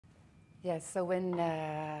Yes, so when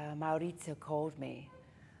Maurizio called me,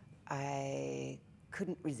 I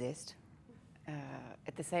couldn't resist.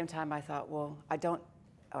 At the same time, I thought, well, I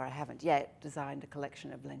haven't yet designed a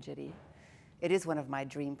collection of lingerie. It is one of my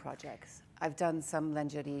dream projects. I've done some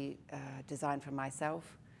lingerie design for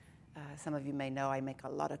myself. Some of you may know I make a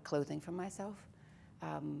lot of clothing for myself,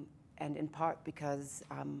 and in part because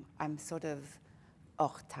I'm sort of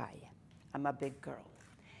hors taille. I'm a big girl.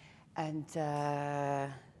 And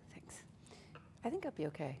thanks. I think I'll be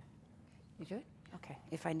okay. You good? Okay.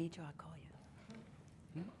 If I need you, I'll call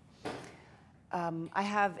you. I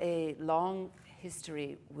have a long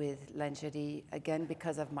history with lingerie, again,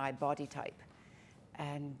 because of my body type.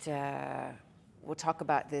 And we'll talk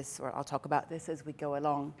about this, or I'll talk about this as we go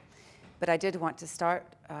along. But I did want to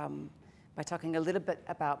start by talking a little bit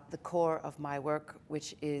about the core of my work,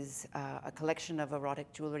 which is a collection of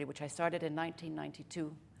erotic jewelry, which I started in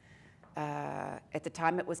 1992. At the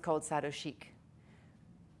time, it was called Sado Chic.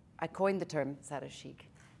 I coined the term Sado Chic.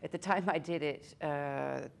 At the time I did it,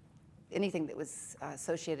 anything that was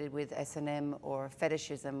associated with S&M or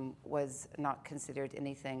fetishism was not considered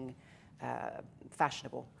anything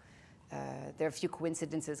fashionable. There are a few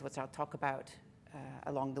coincidences, which I'll talk about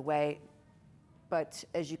along the way. But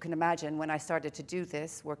as you can imagine, when I started to do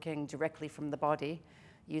this, working directly from the body,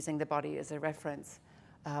 using the body as a reference,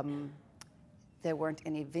 there weren't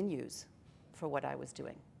any venues for what I was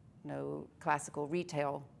doing. No classical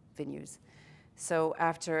retail venues. So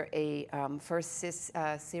after a first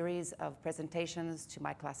series of presentations to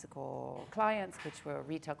my classical clients, which were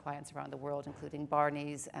retail clients around the world, including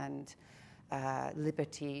Barney's and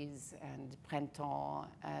Liberty's and Printemps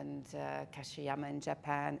and Kashiyama in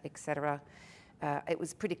Japan, etc., it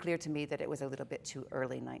was pretty clear to me that it was a little bit too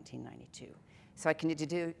early, 1992. So I continued to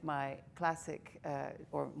do my classic,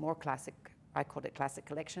 or more classic, I called it classic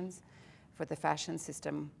collections, for the fashion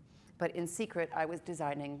system. But in secret, I was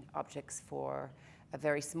designing objects for a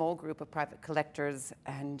very small group of private collectors,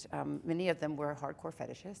 and many of them were hardcore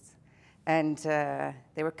fetishists. And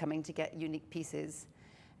they were coming to get unique pieces,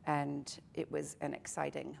 and it was an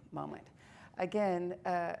exciting moment. Again,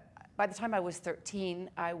 by the time I was 13,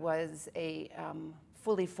 I was a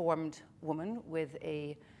fully formed woman with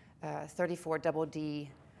a 34 double D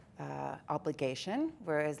obligation,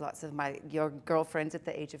 whereas lots of your girlfriends at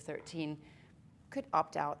the age of 13 could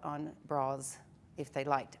opt out on bras if they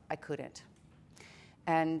liked. I couldn't.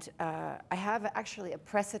 And I have actually a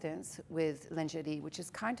precedence with lingerie, which is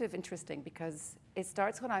kind of interesting because it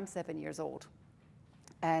starts when I'm 7 years old.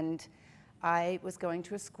 And I was going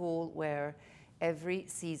to a school where every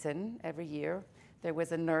season, every year, there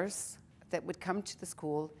was a nurse that would come to the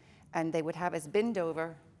school and they would have us bend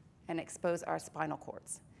over and expose our spinal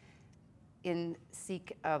cords in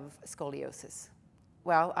seek of scoliosis.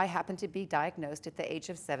 Well, I happened to be diagnosed at the age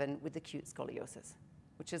of 7 with acute scoliosis,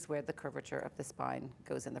 which is where the curvature of the spine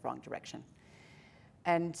goes in the wrong direction.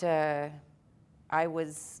 And I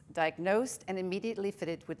was diagnosed and immediately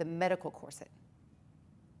fitted with a medical corset.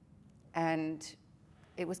 And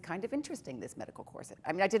it was kind of interesting, this medical corset.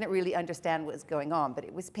 I mean, I didn't really understand what was going on, but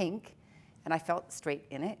it was pink, and I felt straight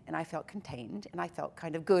in it, and I felt contained, and I felt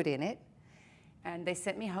kind of good in it. And they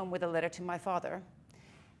sent me home with a letter to my father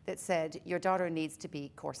that said, your daughter needs to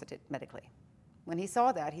be corseted medically. When he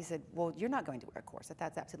saw that, he said, well, you're not going to wear a corset.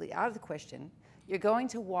 That's absolutely out of the question. You're going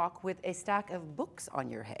to walk with a stack of books on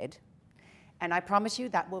your head, and I promise you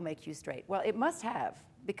that will make you straight. Well, it must have,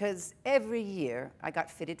 because every year I got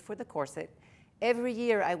fitted for the corset. Every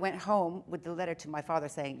year I went home with the letter to my father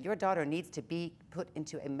saying, your daughter needs to be put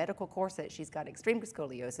into a medical corset. She's got extreme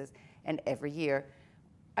scoliosis. And every year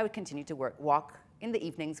I would continue to walk in the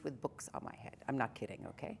evenings with books on my head. I'm not kidding,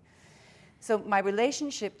 okay? So my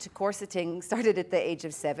relationship to corseting started at the age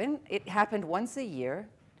of 7. It happened once a year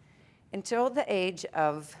until the age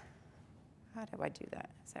of, how do I do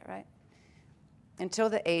that? Is that right? Until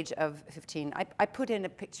the age of 15. I put in a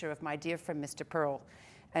picture of my dear friend, Mr. Pearl,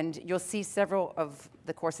 and you'll see several of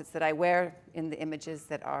the corsets that I wear in the images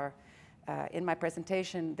that are in my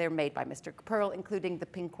presentation. They're made by Mr. Pearl, including the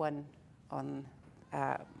pink one on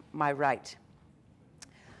my right.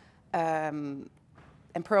 And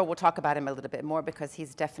Pearl, will talk about him a little bit more because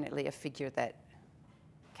he's definitely a figure that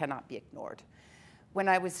cannot be ignored. When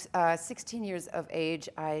I was 16 years of age,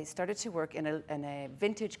 I started to work in a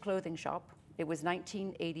vintage clothing shop. It was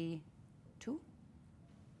 1982,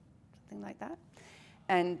 something like that.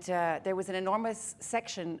 And there was an enormous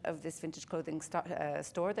section of this vintage clothing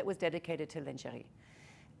store that was dedicated to lingerie.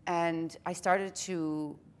 And I started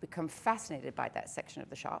to become fascinated by that section of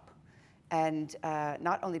the shop. And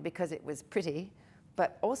not only because it was pretty,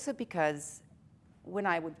 but also because when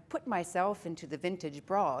I would put myself into the vintage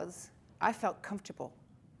bras, I felt comfortable.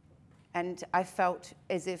 And I felt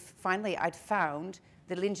as if finally I'd found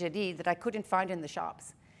the lingerie that I couldn't find in the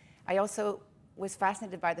shops. I also was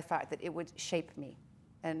fascinated by the fact that it would shape me.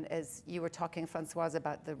 And as you were talking, Françoise,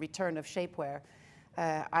 about the return of shapewear,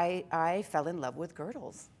 I fell in love with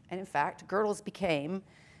girdles. And in fact, girdles became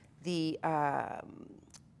the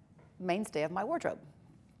mainstay of my wardrobe.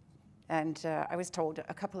 And I was told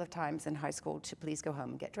a couple of times in high school to please go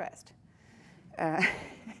home and get dressed.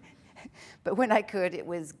 But when I could, it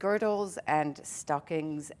was girdles and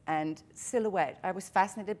stockings and silhouette. I was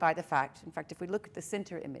fascinated by the fact, in fact, if we look at the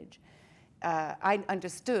center image, I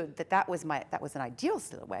understood that that was an ideal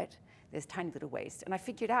silhouette, this tiny little waist, and I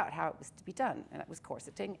figured out how it was to be done, and it was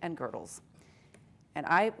corseting and girdles. And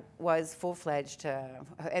I was full-fledged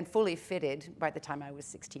and fully fitted by the time I was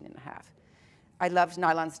 16 and a half. I loved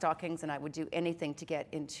nylon stockings, and I would do anything to get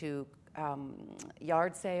into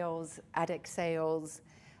yard sales, attic sales,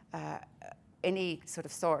 any sort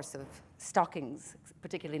of source of stockings,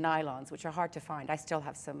 particularly nylons, which are hard to find. I still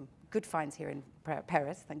have some good finds here in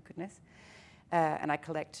Paris, thank goodness. And I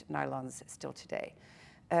collect nylons still today.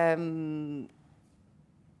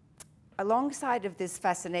 Alongside of this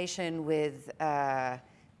fascination with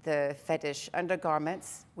the fetish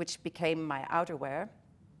undergarments, which became my outerwear,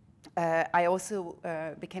 I also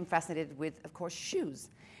became fascinated with, of course, shoes.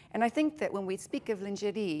 And I think that when we speak of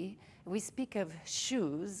lingerie, we speak of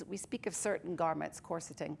shoes, we speak of certain garments,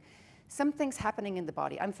 corseting. Something's happening in the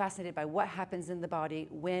body. I'm fascinated by what happens in the body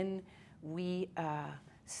when we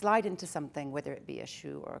slide into something, whether it be a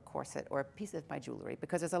shoe or a corset or a piece of my jewelry,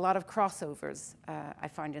 because there's a lot of crossovers I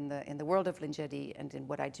find in the world of lingerie and in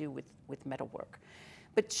what I do with metalwork.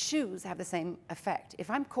 But shoes have the same effect. If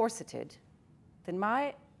I'm corseted, then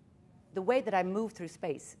the way that I move through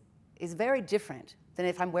space is very different than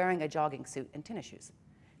if I'm wearing a jogging suit and tennis shoes.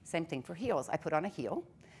 Same thing for heels. I put on a heel,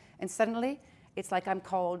 and suddenly it's like I'm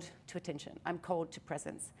called to attention. I'm called to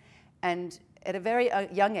presence. And at a very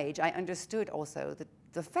young age, I understood also that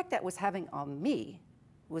the effect that was having on me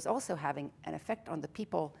was also having an effect on the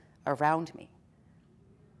people around me.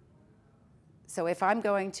 So if I'm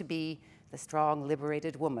going to be the strong,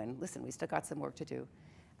 liberated woman, listen, we still got some work to do.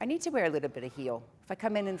 I need to wear a little bit of heel. If I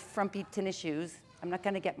come in frumpy tennis shoes, I'm not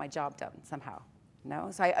going to get my job done somehow. No?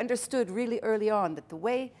 So I understood really early on that the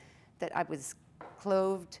way that I was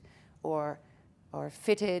clothed or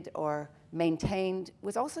fitted or maintained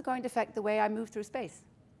was also going to affect the way I move through space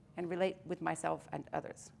and relate with myself and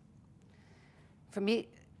others. For me,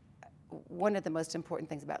 one of the most important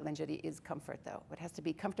things about lingerie is comfort, though. It has to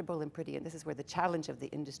be comfortable and pretty, and this is where the challenge of the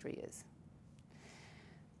industry is.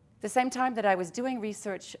 The same time that I was doing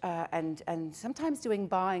research and sometimes doing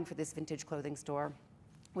buying for this vintage clothing store,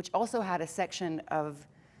 which also had a section of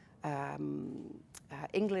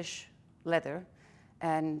English leather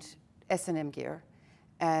and S&M gear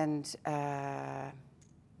and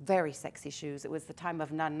very sexy shoes. It was the time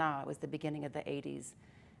of Nana. It was the beginning of the 80s,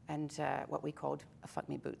 and what we called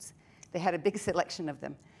fuck-me boots. They had a big selection of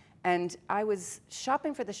them. And I was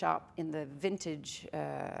shopping for the shop in the vintage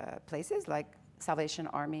places like Salvation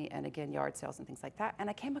Army and, again, yard sales and things like that. And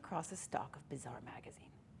I came across a stock of Bizarre magazine.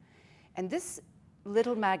 And this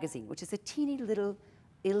little magazine, which is a teeny little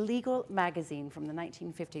illegal magazine from the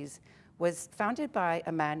 1950s, was founded by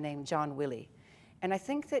a man named John Willey. And I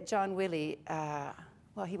think that John Willey,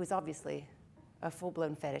 well, he was obviously a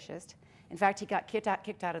full-blown fetishist. In fact, he got kicked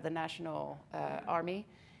out of the National Army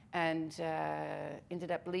and ended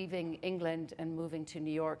up leaving England and moving to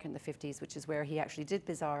New York in the 50s, which is where he actually did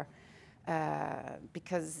Bizarre,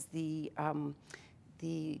 because the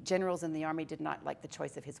generals in the army did not like the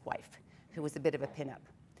choice of his wife, who was a bit of a pinup.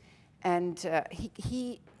 And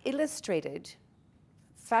he illustrated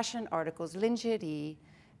fashion articles, lingerie,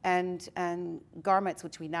 and garments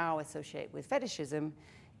which we now associate with fetishism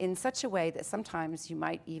in such a way that sometimes you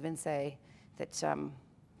might even say that,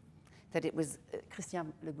 that it was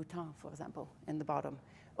Christian Louboutin, for example, in the bottom,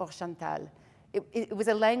 or Chantal. It was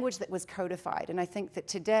a language that was codified, and I think that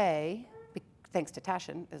today, thanks to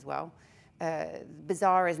Taschen as well,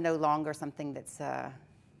 Bizarre is no longer something that's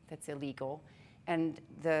illegal, and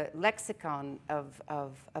the lexicon of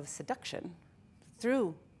seduction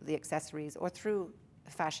through the accessories or through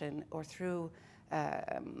fashion or through,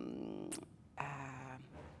 I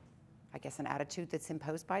guess, an attitude that's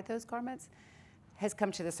imposed by those garments has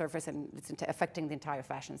come to the surface, and it's affecting the entire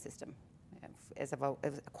fashion system as of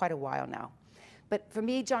quite a while now. But for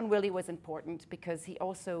me, John Willey was important because he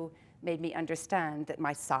also made me understand that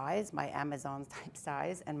my size, my Amazon-type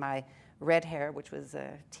size, and my red hair, which was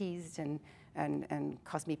teased and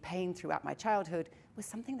caused me pain throughout my childhood, was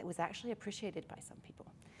something that was actually appreciated by some people.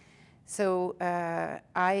 So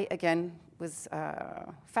I, again, was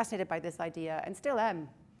fascinated by this idea, and still am,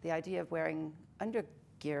 the idea of wearing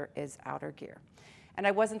undergear is outer gear. And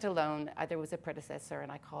I wasn't alone. There was a predecessor,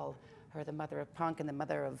 and I call her the mother of punk and the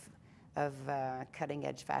mother of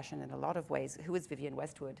cutting-edge fashion in a lot of ways, who was Vivienne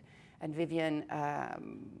Westwood. And Vivienne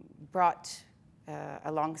brought,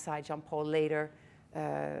 alongside Jean-Paul later,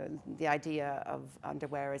 the idea of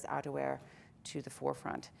underwear as outerwear to the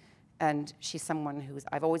forefront. And she's someone who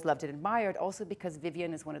I've always loved and admired, also because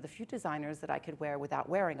Vivienne is one of the few designers that I could wear without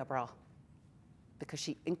wearing a bra. Because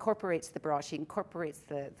she incorporates the bra, she incorporates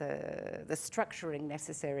the structuring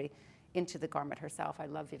necessary into the garment herself. I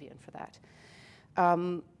love Vivienne for that.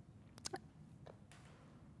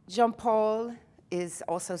 Jean-Paul is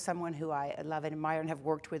also someone who I love and admire and have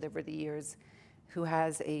worked with over the years, who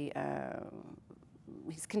has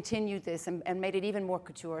he's continued this and made it even more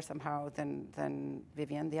couture somehow than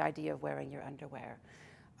Vivienne, the idea of wearing your underwear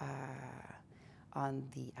on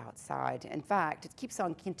the outside. In fact, it keeps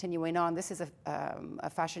on continuing on. This is a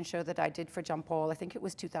fashion show that I did for Jean-Paul, I think it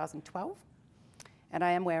was 2012. And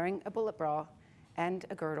I am wearing a bullet bra and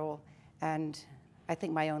a girdle and I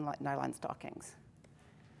think my own nylon stockings.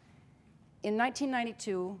 In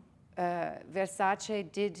 1992,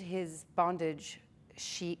 Versace did his bondage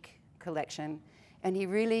chic collection, and he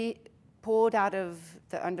really pulled out of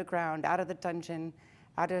the underground, out of the dungeon,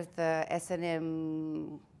 out of the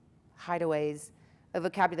S&M hideaways, a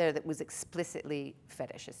vocabulary that was explicitly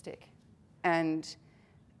fetishistic. And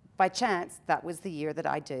by chance, that was the year that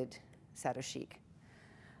I did Sato Chic.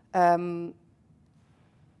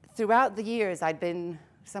 Throughout the years, I'd been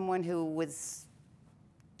someone who was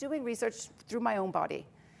doing research through my own body.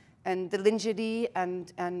 And the lingerie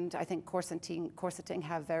and I think corseting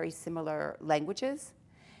have very similar languages.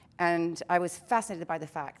 And I was fascinated by the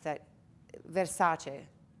fact that Versace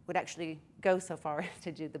would actually go so far as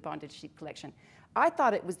to do the bondage chic collection. I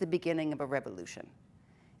thought it was the beginning of a revolution,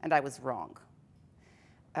 and I was wrong.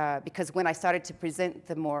 Because when I started to present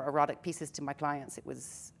the more erotic pieces to my clients, it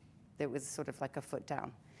was sort of like a foot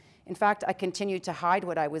down. In fact, I continued to hide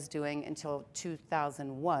what I was doing until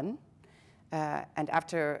 2001. And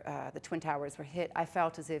after the Twin Towers were hit, I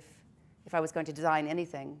felt as if I was going to design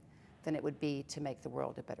anything, then it would be to make the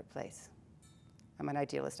world a better place. I'm an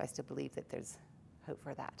idealist. I still believe that there's hope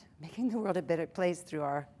for that, making the world a better place through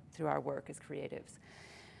our work as creatives.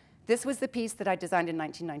 This was the piece that I designed in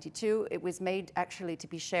 1992. It was made actually to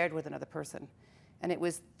be shared with another person. And it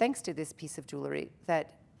was thanks to this piece of jewelry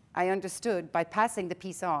that I understood, by passing the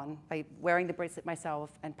piece on, by wearing the bracelet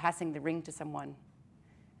myself and passing the ring to someone,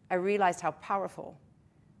 I realized how powerful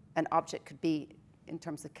an object could be in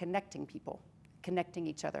terms of connecting people, connecting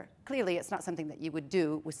each other. Clearly, it's not something that you would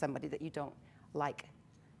do with somebody that you don't like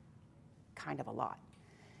kind of a lot.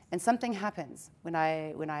 And something happens when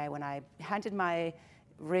I handed my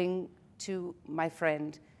ring to my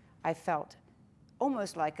friend. I felt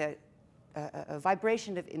almost like a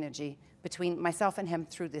vibration of energy between myself and him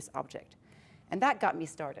through this object. And that got me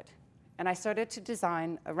started. And I started to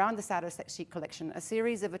design, around the Sato Chic collection, a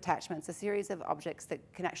series of attachments, a series of objects that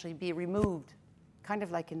can actually be removed, kind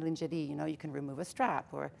of like in lingerie. You know, you can remove a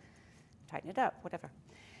strap or tighten it up, whatever.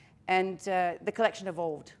 And the collection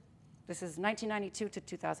evolved. This is 1992 to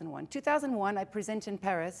 2001. 2001, I present in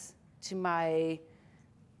Paris to my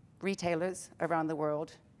retailers around the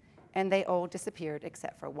world, and they all disappeared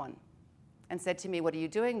except for one. And said to me, what are you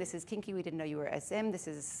doing? This is kinky, we didn't know you were SM,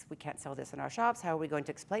 we can't sell this in our shops, how are we going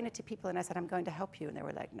to explain it to people? And I said, I'm going to help you, and they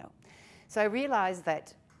were like, no. So I realized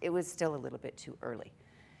that it was still a little bit too early.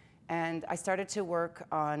 And I started to work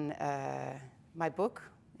on my book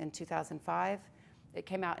in 2005. It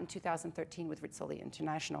came out in 2013 with Rizzoli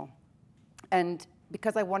International. And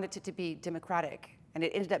because I wanted it to be democratic, and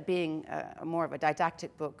it ended up being more of a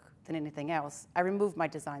didactic book than anything else, I removed my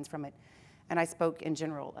designs from it, and I spoke in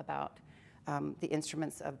general about the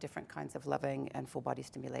instruments of different kinds of loving and full body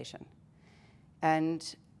stimulation.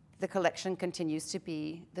 And the collection continues to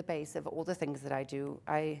be the base of all the things that I do.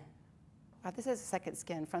 This is a second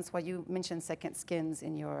skin. Francois, you mentioned second skins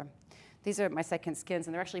in your, these are my second skins,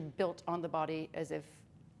 and they're actually built on the body as if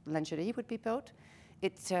lingerie would be built.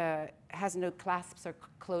 It has no clasps or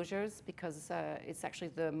closures because it's actually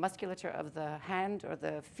the musculature of the hand or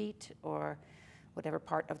the feet or whatever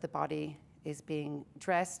part of the body is being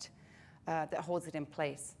dressed that holds it in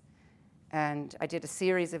place. And I did a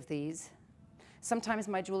series of these. Sometimes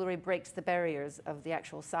my jewelry breaks the barriers of the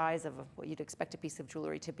actual size of what you'd expect a piece of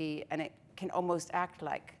jewelry to be, and it can almost act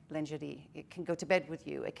like lingerie. It can go to bed with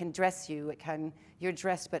you, it can dress you, you're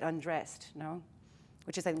dressed but undressed, no?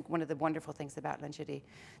 which is, I think, one of the wonderful things about lingerie.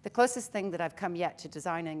 The closest thing that I've come yet to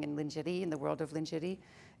designing in lingerie, in the world of lingerie,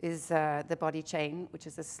 is the body chain, which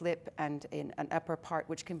is a slip and an upper part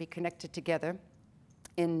which can be connected together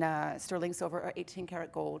in sterling silver or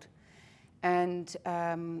 18-karat gold. And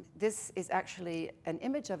this is actually an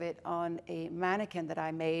image of it on a mannequin that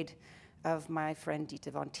I made of my friend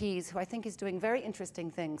Dita Von Teese, who I think is doing very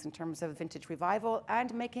interesting things in terms of vintage revival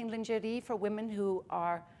and making lingerie for women who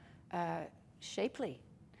are shapely,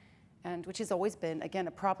 and which has always been, again,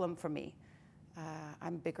 a problem for me.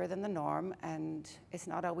 I'm bigger than the norm, and it's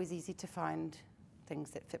not always easy to find things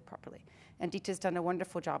that fit properly. And Dita's done a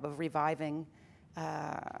wonderful job of reviving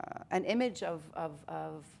an image of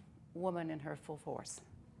woman in her full force.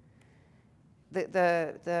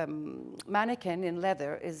 The mannequin in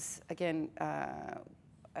leather is, again, I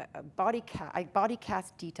body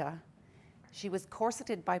cast Dita. She was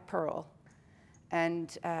corseted by Pearl,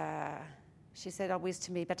 and she said always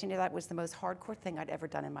to me, Betony, that was the most hardcore thing I'd ever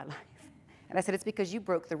done in my life. And I said, it's because you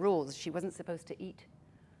broke the rules. She wasn't supposed to eat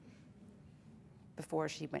before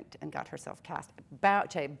she went and got herself cast.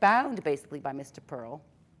 Bound basically by Mr. Pearl,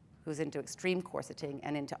 who's into extreme corseting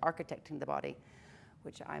and into architecting the body,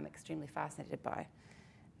 which I'm extremely fascinated by.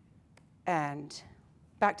 And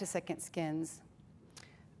back to second skins.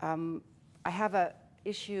 I have an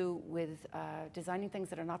issue with designing things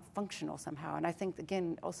that are not functional somehow. And I think,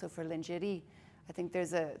 again, also for lingerie, I think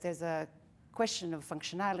there's a question of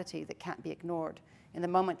functionality that can't be ignored. In the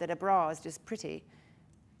moment that a bra is just pretty,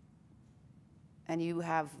 and you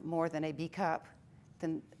have more than a B cup,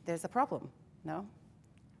 then there's a problem, no?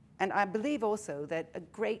 And I believe also that a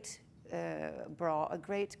great bra, a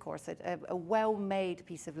great corset, a well-made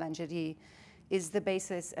piece of lingerie is the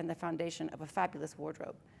basis and the foundation of a fabulous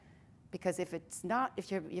wardrobe. Because if it's not,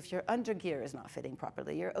 if your undergear is not fitting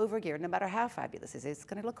properly, your overgear, no matter how fabulous it is, it's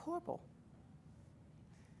going to look horrible.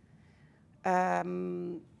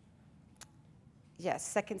 Yes,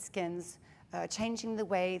 second skins, changing the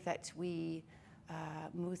way that we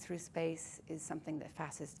move through space is something that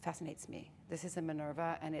fascinates me. This is a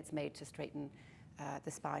Minerva, and it's made to straighten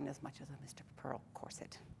the spine as much as a Mr. Pearl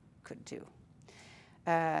corset could do.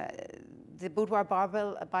 The Boudoir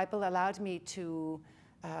Bible allowed me to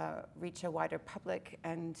reach a wider public,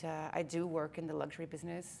 and I do work in the luxury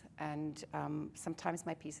business, and sometimes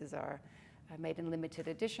my pieces are made in limited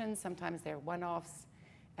editions, sometimes they're one-offs,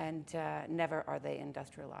 and never are they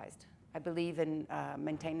industrialized. I believe in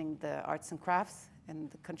maintaining the arts and crafts in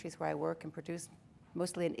the countries where I work and produce,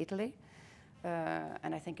 mostly in Italy.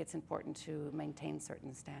 And I think it's important to maintain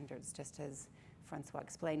certain standards. Just as Francois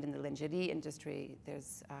explained, in the lingerie industry,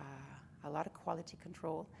 there's a lot of quality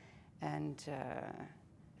control, and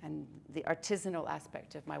the artisanal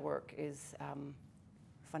aspect of my work is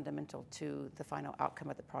fundamental to the final outcome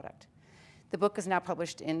of the product. The book is now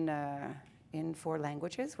published in 4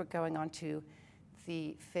 languages. We're going on to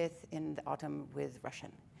the 5th in the autumn with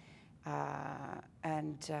Russian.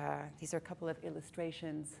 These are a couple of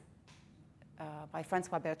illustrations by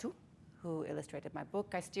Francois Berthoud, who illustrated my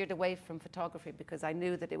book. I steered away from photography because I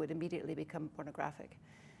knew that it would immediately become pornographic,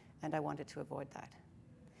 and I wanted to avoid that.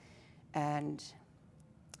 And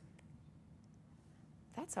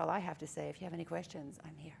that's all I have to say. If you have any questions,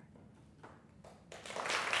 I'm here.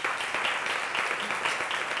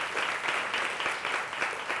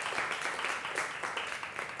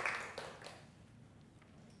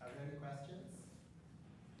 Are there any questions?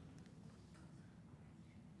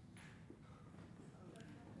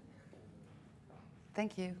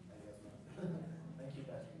 Thank you.